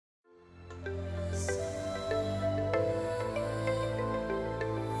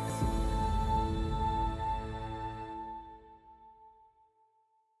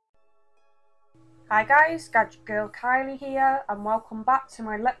Hi guys, GadgetGirlKylie here, and welcome back to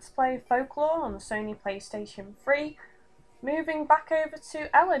my Let's Play Folklore on the Sony PlayStation 3. Moving back over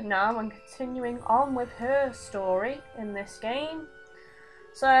to Ellen now and continuing on with her story in this game.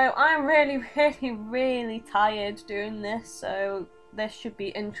 So I'm really tired doing this, so this should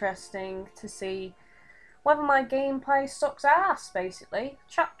be interesting to see whether my gameplay sucks ass, basically.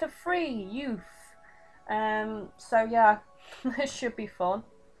 Chapter 3, Youth. So yeah, this should be fun.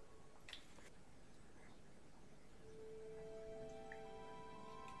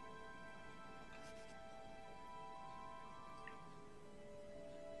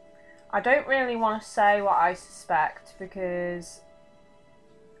 I don't really want to say what I suspect because,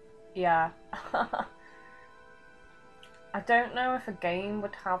 yeah. I don't know if a game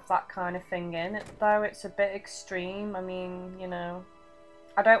would have that kind of thing in it, though. It's a bit extreme. I mean, you know,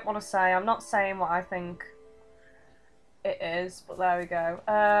 I don't want to say, I'm not saying what I think it is, but there we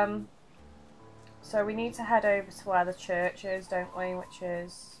go. So we need to head over to where the church is, don't we? Which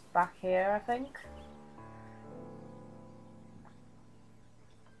is back here, I think.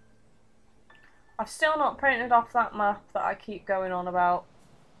 I've still not printed off that map that I keep going on about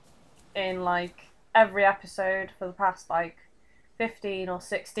in like every episode for the past like 15 or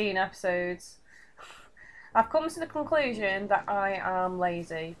 16 episodes. I've come to the conclusion that I am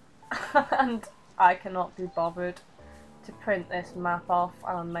lazy and I cannot be bothered to print this map off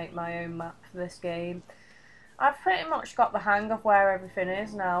and make my own map for this game. I've pretty much got the hang of where everything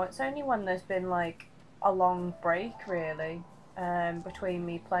is now. It's only when there's been like a long break really between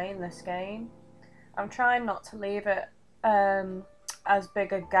me playing this game. I'm trying not to leave it as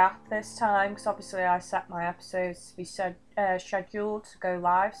big a gap this time because obviously I set my episodes to be scheduled to go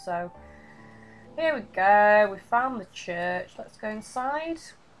live. So here we go, we found the church. Let's go inside.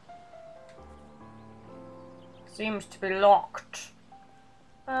 Seems to be locked.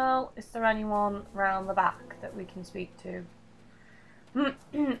 Well, is there anyone round the back that we can speak to?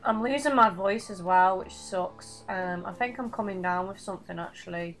 I'm losing my voice as well, which sucks. I think I'm coming down with something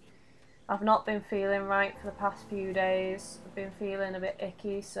actually. I've not been feeling right for the past few days. I've been feeling a bit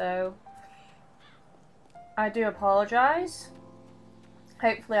icky, so I do apologise.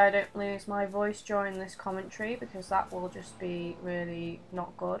 Hopefully I don't lose my voice during this commentary because that will just be really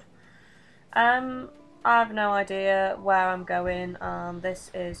not good. I have no idea where I'm going and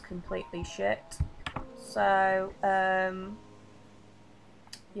this is completely shit. So,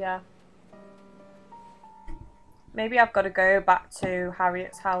 yeah. Maybe I've got to go back to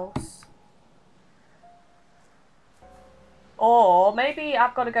Harriet's house. Or maybe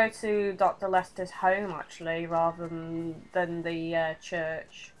I've got to go to Dr. Lester's home actually, rather than the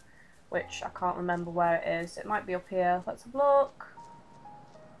church, which I can't remember where it is. It might be up here. Let's have a look.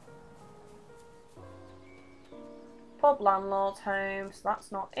 Pub landlord's home, so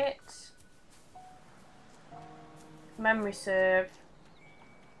that's not it. Memory serve.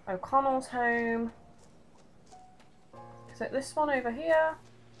 O'Connell's home. Is it this one over here?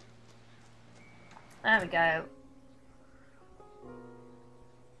 There we go.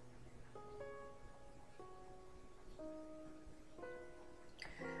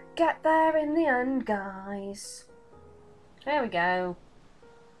 Get there in the end, guys. There we go.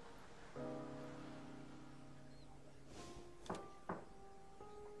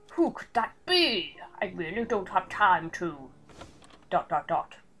 Who could that be? I really don't have time to... ...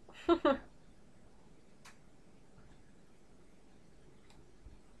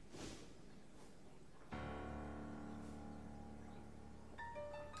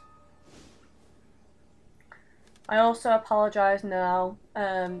 I also apologise now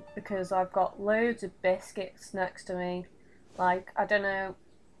because I've got loads of biscuits next to me. Like, I don't know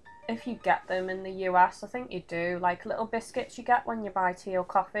if you get them in the US, I think you do. Like little biscuits you get when you buy tea or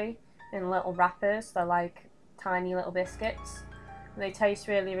coffee in little wrappers. They're like tiny little biscuits. They taste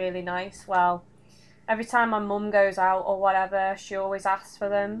really nice. Well, every time my mum goes out or whatever, she always asks for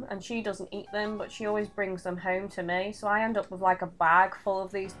them and she doesn't eat them, but she always brings them home to me. So I end up with like a bag full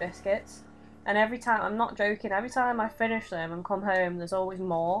of these biscuits. And every time, I'm not joking, every time I finish them and come home, there's always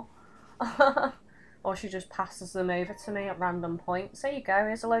more. Or she just passes them over to me at random points. There you go,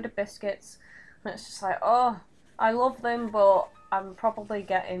 here's a load of biscuits. And it's just like, oh, I love them, but I'm probably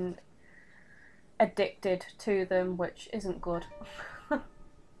getting addicted to them, which isn't good.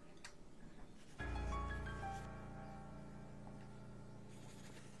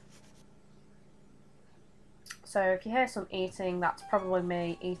 So if you hear some eating, that's probably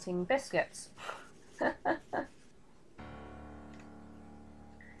me eating biscuits.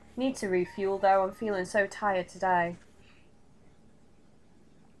 Need to refuel though, I'm feeling so tired today.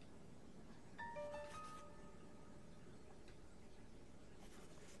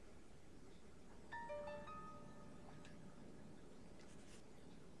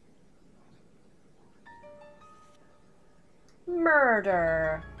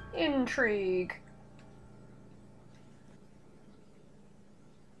 Murder. Intrigue.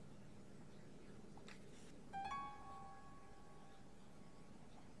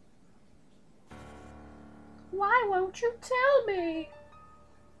 Why won't you tell me?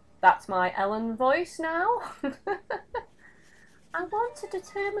 That's my Ellen voice now. I want to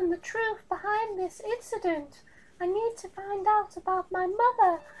determine the truth behind this incident. I need to find out about my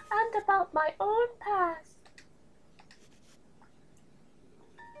mother and about my own past.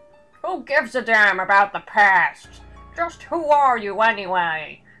 Who gives a damn about the past? Just who are you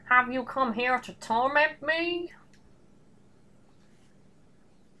anyway? Have you come here to torment me?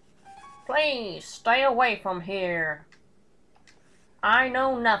 Please, stay away from here. I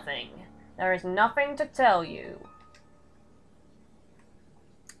know nothing. There is nothing to tell you.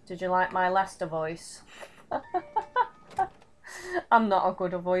 Did you like my Lester voice? I'm not a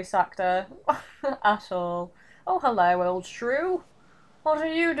good voice actor at all. Oh, hello, old shrew. What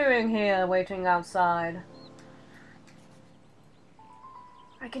are you doing here, waiting outside?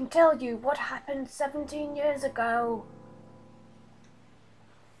 I can tell you what happened 17 years ago.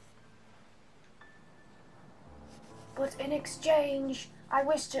 But in exchange, I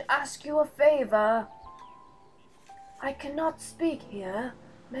wish to ask you a favor. I cannot speak here.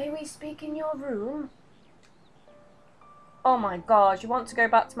 May we speak in your room? Oh my god, you want to go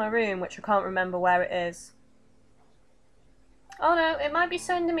back to my room, which I can't remember where it is. Oh no, it might be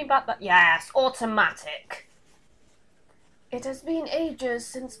sending me back that— yes, automatic. It has been ages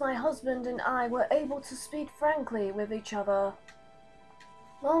since my husband and I were able to speak frankly with each other.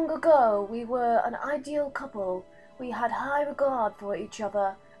 Long ago, we were an ideal couple. We had high regard for each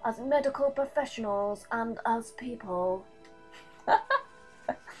other as medical professionals and as people.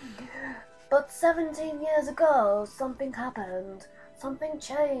 But 17 years ago, something happened. Something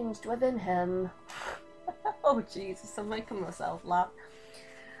changed within him. Oh Jesus, I'm making myself laugh.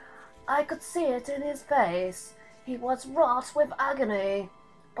 I could see it in his face. He was wrought with agony,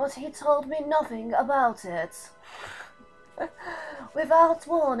 but he told me nothing about it. Without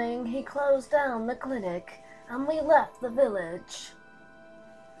warning, he closed down the clinic, and we left the village.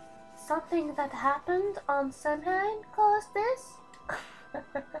 Something that happened on Samhain caused this?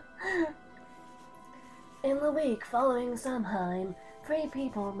 In the week following Samhain, 3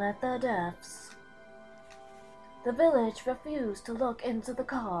 people met their deaths. The village refused to look into the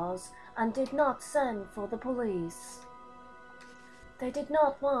cause and did not send for the police. They did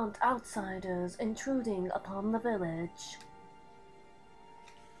not want outsiders intruding upon the village.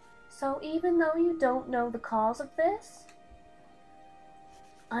 So even though you don't know the cause of this?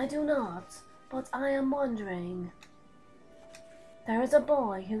 I do not, but I am wondering. There is a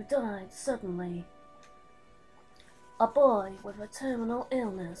boy who died suddenly. A boy with a terminal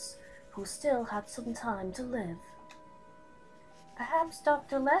illness who still had some time to live. Perhaps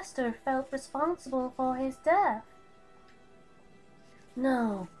Dr. Lester felt responsible for his death.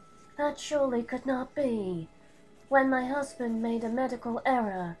 No, that surely could not be. When my husband made a medical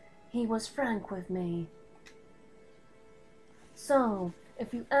error, he was frank with me. So,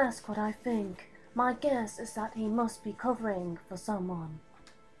 if you ask what I think, my guess is that he must be covering for someone.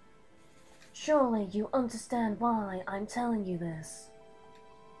 Surely you understand why I'm telling you this.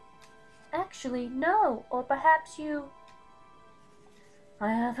 Actually, no, or perhaps you—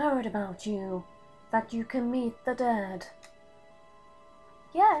 I have heard about you, that you can meet the dead.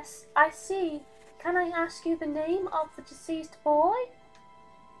 Yes, I see. Can I ask you the name of the deceased boy?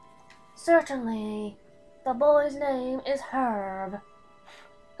 Certainly. The boy's name is Herb.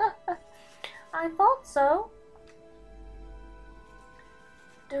 I thought so.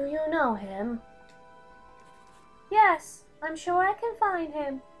 Do you know him? Yes, I'm sure I can find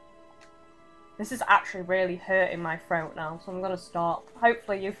him. This is actually really hurting my throat now, so I'm gonna stop.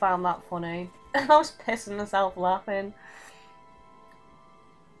 Hopefully you found that funny. I was pissing myself laughing.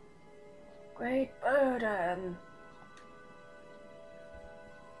 Great burden.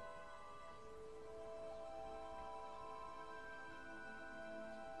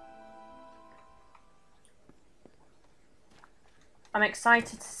 I'm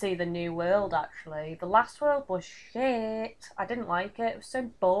excited to see the new world, actually. The last world was shit. I didn't like it. It was so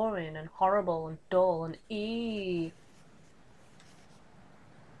boring and horrible and dull and eee.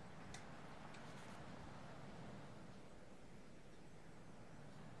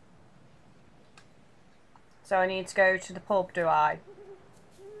 So I need to go to the pub, do I?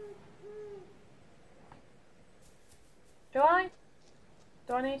 Do I?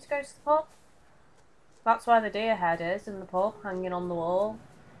 Do I need to go to the pub? That's where the deer head is, in the pub, hanging on the wall.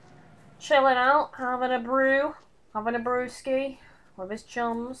 Chilling out, having a brew, having a brewski, with his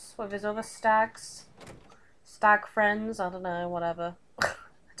chums, with his other stags. Stag friends, I don't know, whatever. I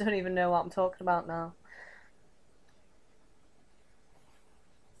don't even know what I'm talking about now.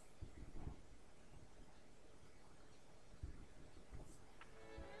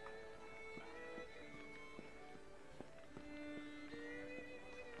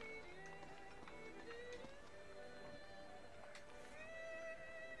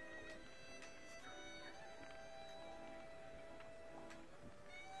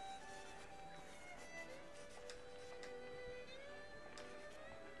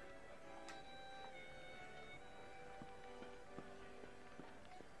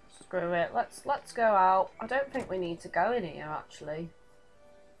 Screw it. Let's go out. I don't think we need to go in here actually.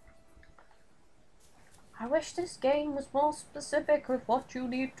 I wish this game was more specific with what you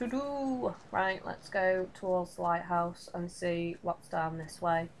need to do. Right, let's go towards the lighthouse and see what's down this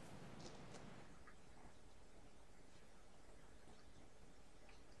way.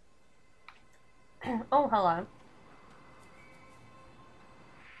 Oh, hello.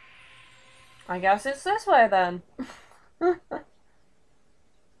 I guess it's this way then.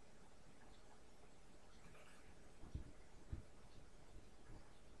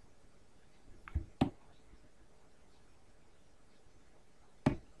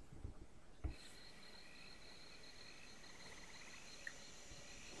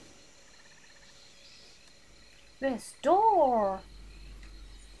 This door.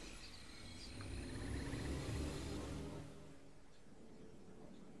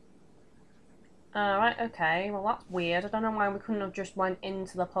 Alright, okay. Well, that's weird. I don't know why we couldn't have just went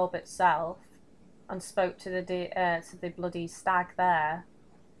into the pub itself and spoke to the bloody stag there.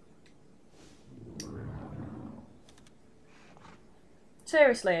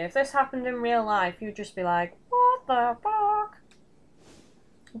 Seriously, if this happened in real life, you'd just be like, what the fuck?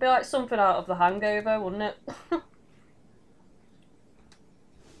 It'd be like something out of The Hangover, wouldn't it?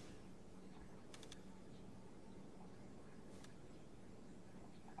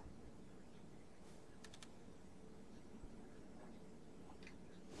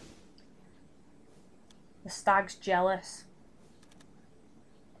 The stag's jealous.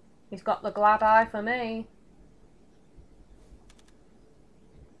 He's got the glad eye for me.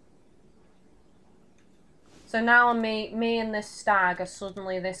 So now me and this stag are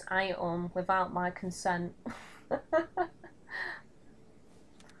suddenly this item without my consent.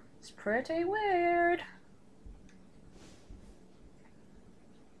 It's pretty weird.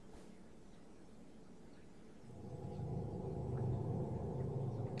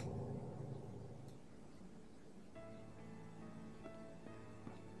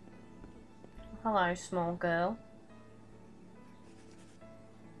 Hello, small girl.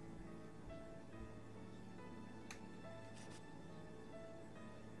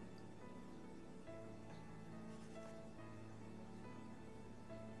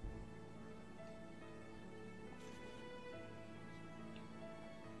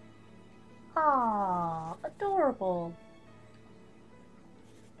 Ah, adorable.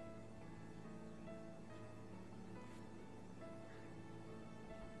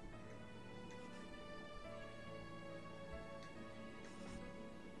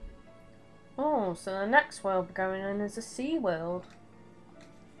 Oh, so the next world we're going in is a sea world.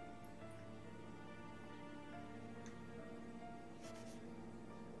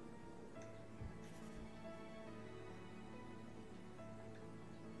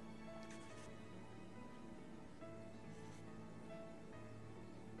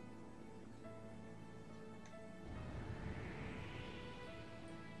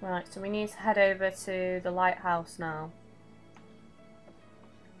 Right, so we need to head over to the lighthouse now.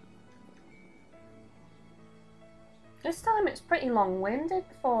 This time it's pretty long-winded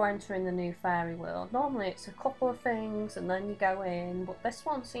before entering the new fairy world. Normally it's a couple of things and then you go in, but this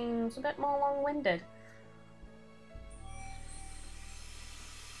one seems a bit more long-winded.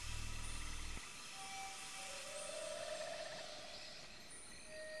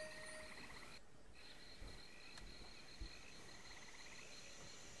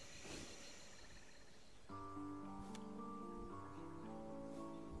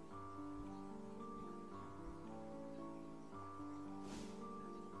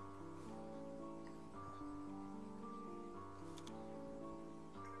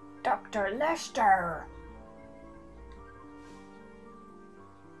 Dr. Lester!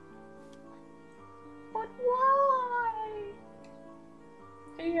 But why?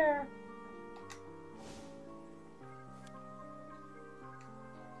 Here.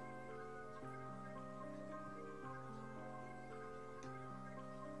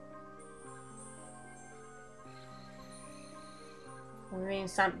 We're being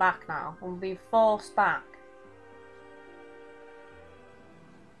sent back now. We'll be forced back.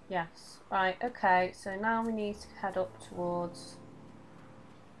 Yes. Right, okay, so now we need to head up towards...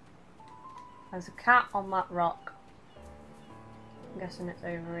 There's a cat on that rock. I'm guessing it's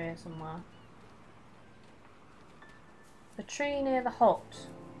over here somewhere. The tree near the hut.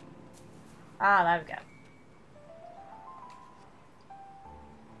 Ah, there we go.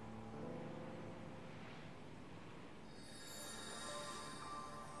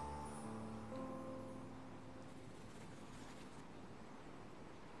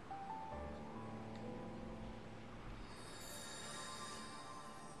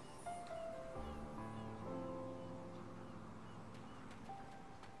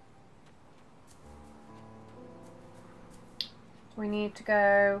 We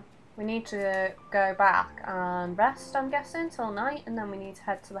need to go back and rest, I'm guessing, till night, and then we need to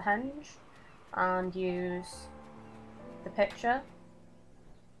head to the henge and use the picture,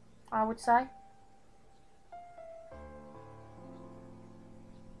 I would say.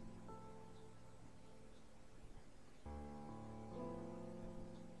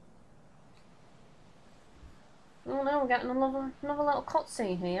 Oh no, we're getting another little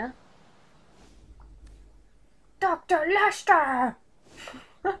cutscene here. Dr. Lester!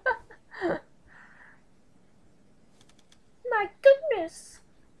 My goodness!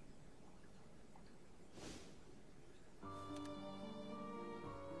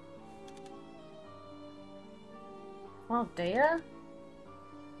 Oh dear.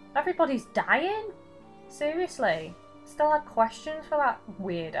 Everybody's dying? Seriously? Still had questions for that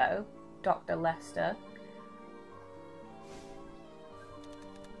weirdo, Dr. Lester.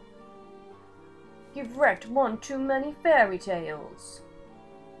 You've read one too many fairy tales.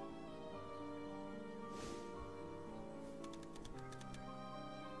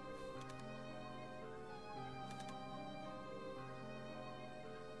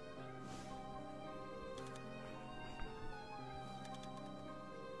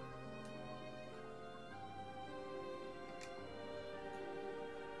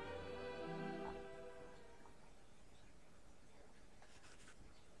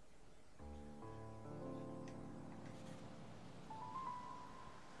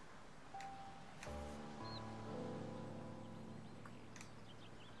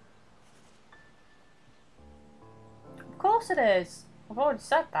 Of course it is. I've already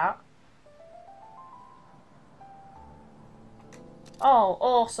said that. Oh,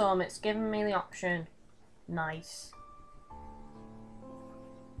 awesome. It's given me the option. Nice.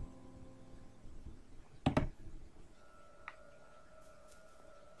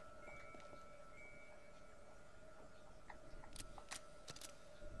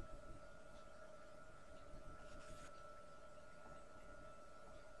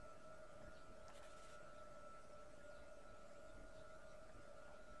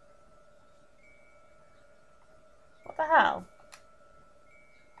 What the hell?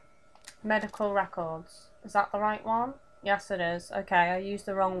 Medical records. Is that the right one? Yes, it is. Okay, I used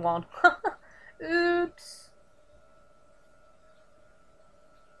the wrong one. Oops.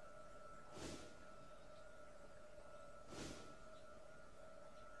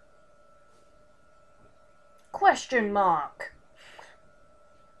 Question mark.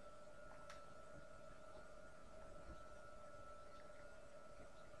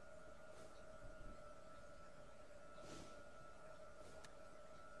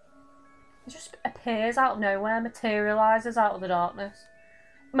 It just appears out of nowhere, materialises out of the darkness.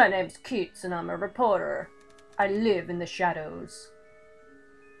 My name's Keats and I'm a reporter. I live in the shadows.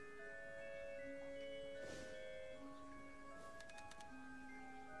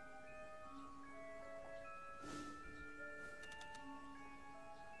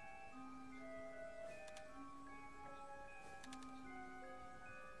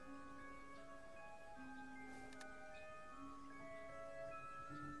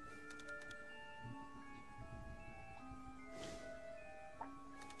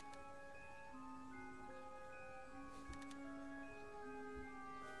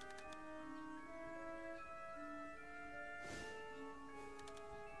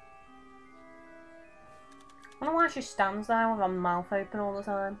 I don't know why she stands there with her mouth open all the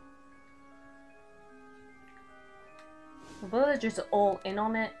time. The villagers are all in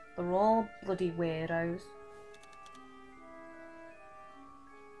on it. They're all bloody weirdos.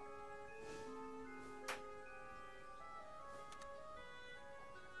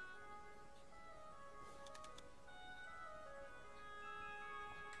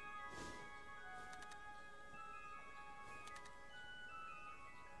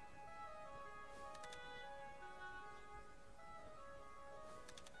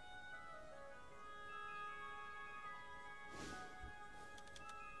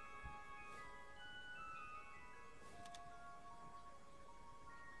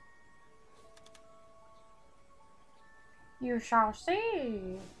 You shall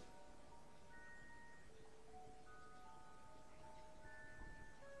see.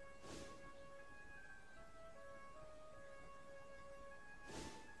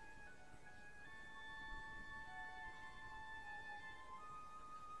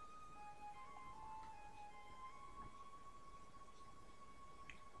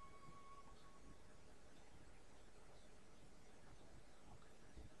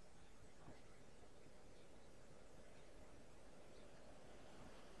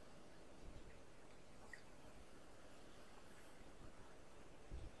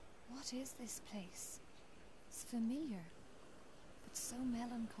 What is this place? It's familiar, but so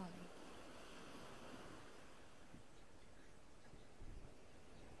melancholy.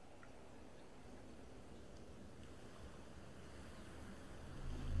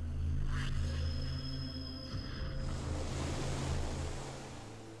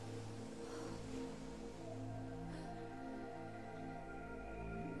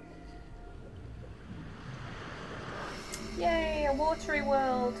 Yay, a watery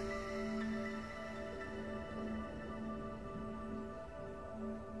world.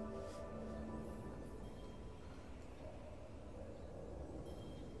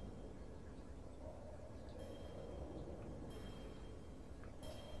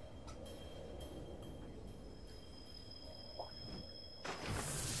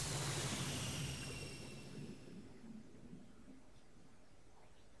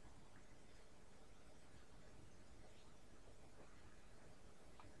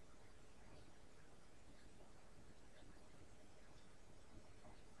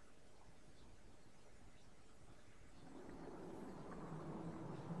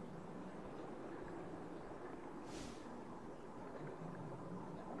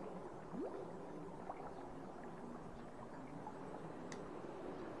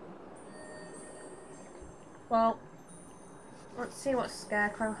 Well, let's see what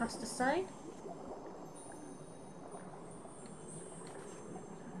Scarecrow has to say.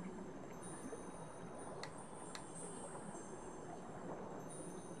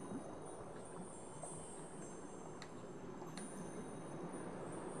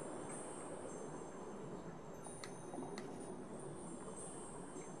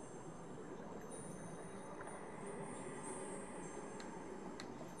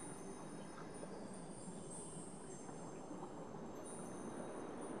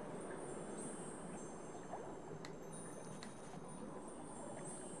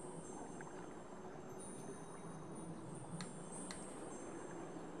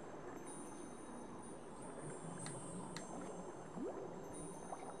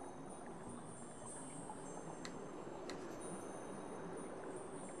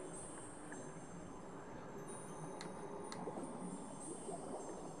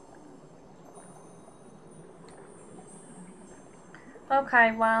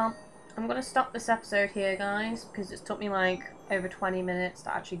 Okay, well, I'm going to stop this episode here, guys, because it's took me like over 20 minutes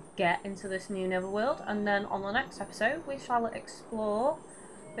to actually get into this new Netherworld, and then on the next episode we shall explore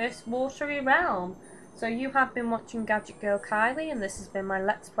this watery realm. So you have been watching GadgetGirlKylie, and this has been my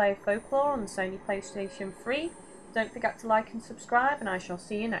Let's Play Folklore on the Sony PlayStation 3. Don't forget to like and subscribe, and I shall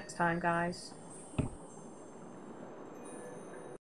see you next time, guys.